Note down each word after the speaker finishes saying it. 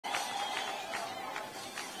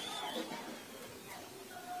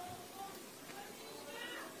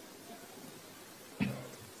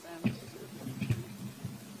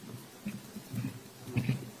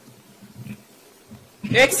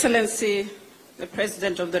Your Excellency, the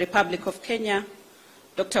President of the Republic of Kenya,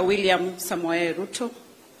 Dr. William Samoei Ruto,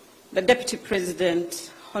 the Deputy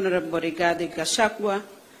President, Honorable Rigathi Gachagua,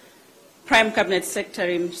 Prime Cabinet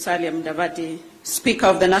Secretary Musalia Mudavadi, Speaker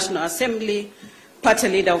of the National Assembly, Party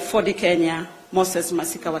Leader of Ford Kenya, Moses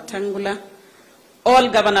Masika Wetangula, all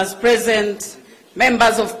governors present,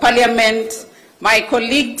 members of Parliament, my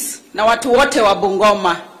colleagues, na watu wote wa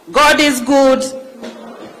Bungoma. God is good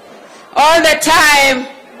all the time.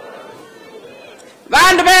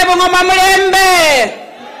 Vandu be Bungoma mulembe.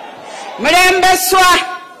 Mulembe swa.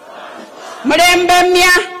 Mulembe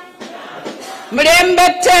mya.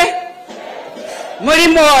 Mulembe te. Muri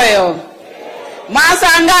moyo.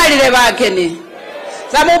 Mwasangalire bakeni.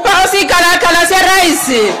 Samupausi kalakala se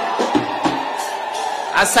raisi.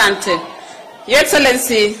 Asante. Your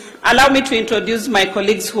Excellency, allow me to introduce my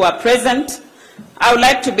colleagues who are present. I would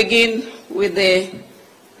like to begin with the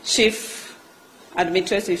Chief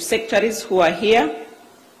Administrative Secretaries who are here.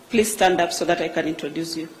 Please stand up so that I can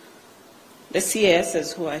introduce you. The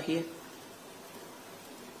CASs who are here.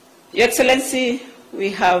 Your Excellency, we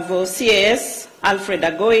have CAS Alfred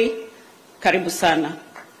Agoi, karibu sana.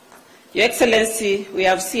 Your Excellency, we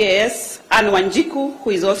have CAS Anne Wanjiku, who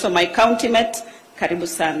is also my county-mate, karibu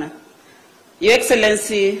sana. Your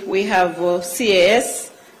Excellency, we have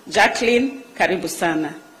CAS Jacqueline, karibu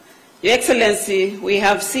sana. Your Excellency, we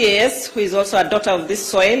have CAS, who is also a daughter of this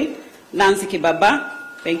soil, Nancy Kibaba.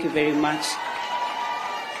 Thank you very much.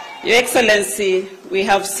 Your Excellency, we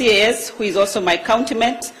have CAS, who is also my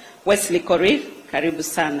county-mate, Wesley Korir, karibu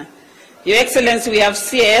sana. Your Excellency, we have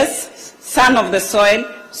CAS, son of the soil,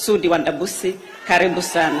 Sudi Wandabusi, karibu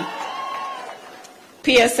sana.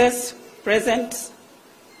 PSS, present.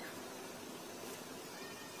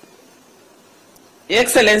 Your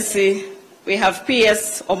Excellency, we have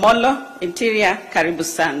PS Omolo, Interior, karibu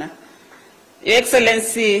sana. Your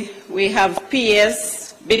Excellency, we have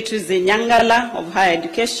PS Beatrice Nyangala of Higher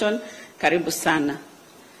Education, karibu sana.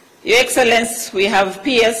 Your Excellency, we have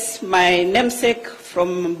PS, my namesake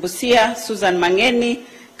from Busia, Susan Mangeni,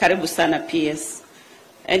 karibu sana PS.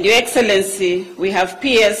 And Your Excellency, we have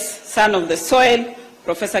PS, son of the soil,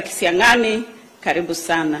 Professor Kisiangani, karibu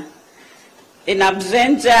sana. In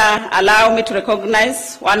absentia, allow me to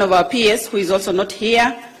recognize one of our PS who is also not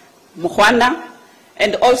here, Mukhwana,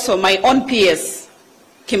 and also my own PS,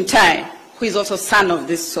 Kimtai, who is also son of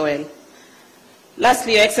this soil.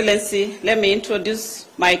 Lastly, Your Excellency, let me introduce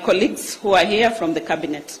my colleagues who are here from the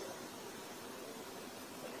Cabinet.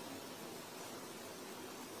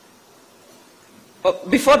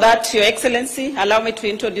 Before that, Your Excellency, allow me to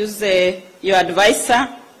introduce your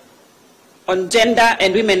advisor on gender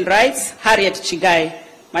and women rights, Harriet Chigai,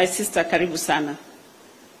 my sister, karibu sana.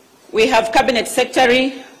 We have Cabinet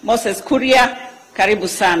Secretary Moses Kuria, karibu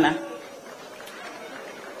sana.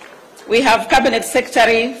 We have Cabinet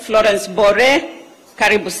Secretary Florence Bore,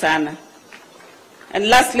 karibu sana. And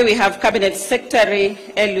lastly, we have Cabinet Secretary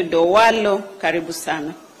Eliud Owalo, karibu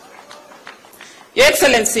sana. Your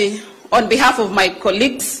Excellency, on behalf of my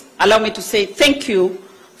colleagues, allow me to say thank you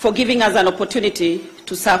for giving us an opportunity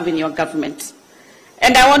to serve in your government.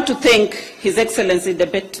 And I want to thank His Excellency, the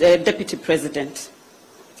Deputy President.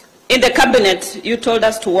 In the Cabinet, you told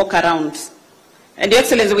us to walk around. And Your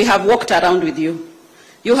Excellency, we have walked around with you.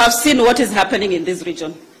 You have seen what is happening in this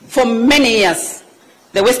region. For many years,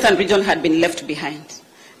 the Western region had been left behind.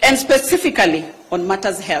 And specifically on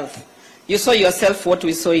matters health. You saw yourself what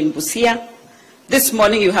we saw in Busia. This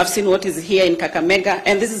morning you have seen what is here in Kakamega,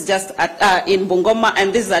 and this is just in Bungoma,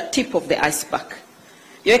 and this is a tip of the iceberg.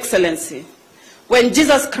 Your Excellency, when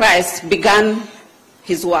Jesus Christ began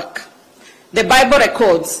his work, the Bible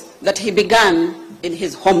records that he began in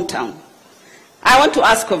his hometown. I want to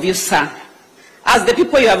ask of you, sir, as the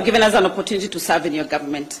people you have given us an opportunity to serve in your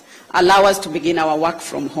government, allow us to begin our work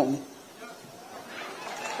from home.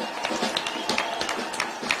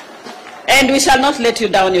 And we shall not let you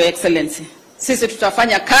down, Your Excellency. Sisi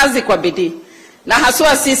tutafanya kazi kwa bidii. Na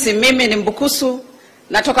haswa sisi, mimi ni Mbukusu,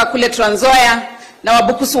 natoka kule Trans Nzoia, na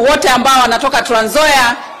Wabukusu wote ambao wanatoka Trans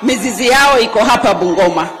Nzoia, mizizi yao iko hapa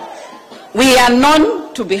Bungoma. We are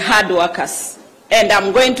known to be hard workers, and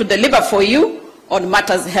I'm going to deliver for you on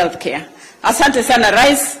matters healthcare. Asante sana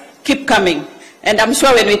Rais, keep coming. And I'm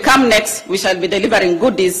sure when we come next, we shall be delivering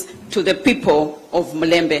goodies to the people of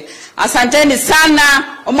Mulembe. Asanteni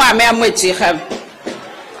sana, omwame amwechiha.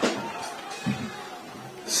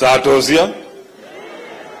 Satozia,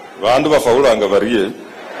 vandu vafaulanga varie.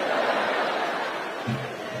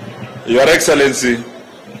 Your Excellency,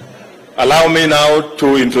 allow me now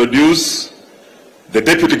to introduce the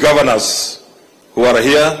deputy governors who are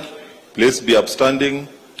here. Please be upstanding.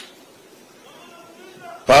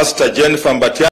 Pastor Jennifer Mbatia.